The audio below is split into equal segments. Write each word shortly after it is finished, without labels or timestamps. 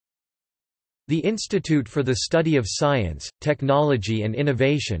The Institute for the Study of Science, Technology and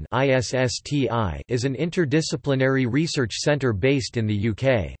Innovation is an interdisciplinary research centre based in the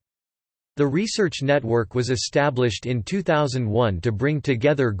UK. The research network was established in 2001 to bring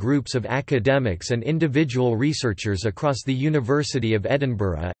together groups of academics and individual researchers across the University of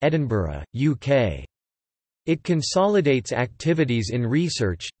Edinburgh, Edinburgh, UK. It consolidates activities in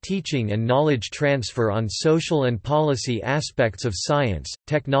research, teaching and knowledge transfer on social and policy aspects of science,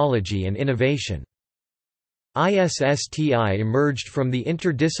 technology and innovation. ISSTI emerged from the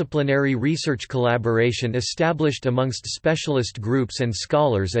interdisciplinary research collaboration established amongst specialist groups and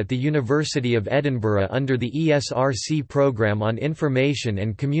scholars at the University of Edinburgh under the ESRC Programme on Information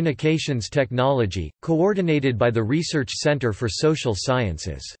and Communications Technology, coordinated by the Research Centre for Social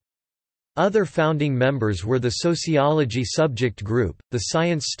Sciences. Other founding members were the Sociology Subject Group, the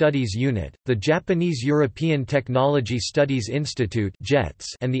Science Studies Unit, the Japanese European Technology Studies Institute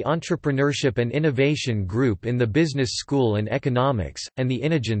and the Entrepreneurship and Innovation Group in the Business School and Economics, and the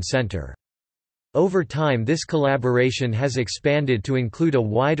Inogen Center. Over time this collaboration has expanded to include a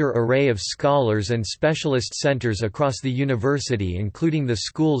wider array of scholars and specialist centers across the university including the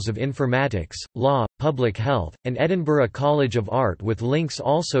schools of informatics, law, public health, and Edinburgh College of Art with links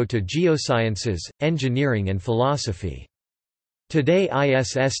also to geosciences, engineering and philosophy. Today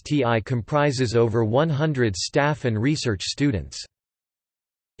ISSTI comprises over 100 staff and research students.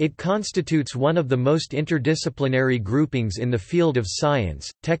 It constitutes one of the most interdisciplinary groupings in the field of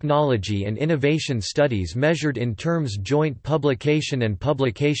science, technology and innovation studies measured in terms joint publication and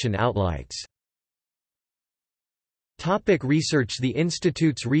publication outlights. Research. The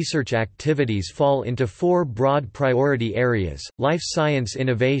Institute's research activities fall into four broad priority areas: life science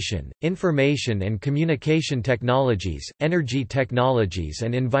innovation, information and communication technologies, energy technologies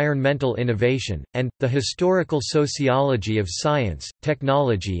and environmental innovation, and the historical sociology of science,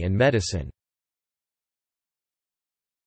 technology and medicine.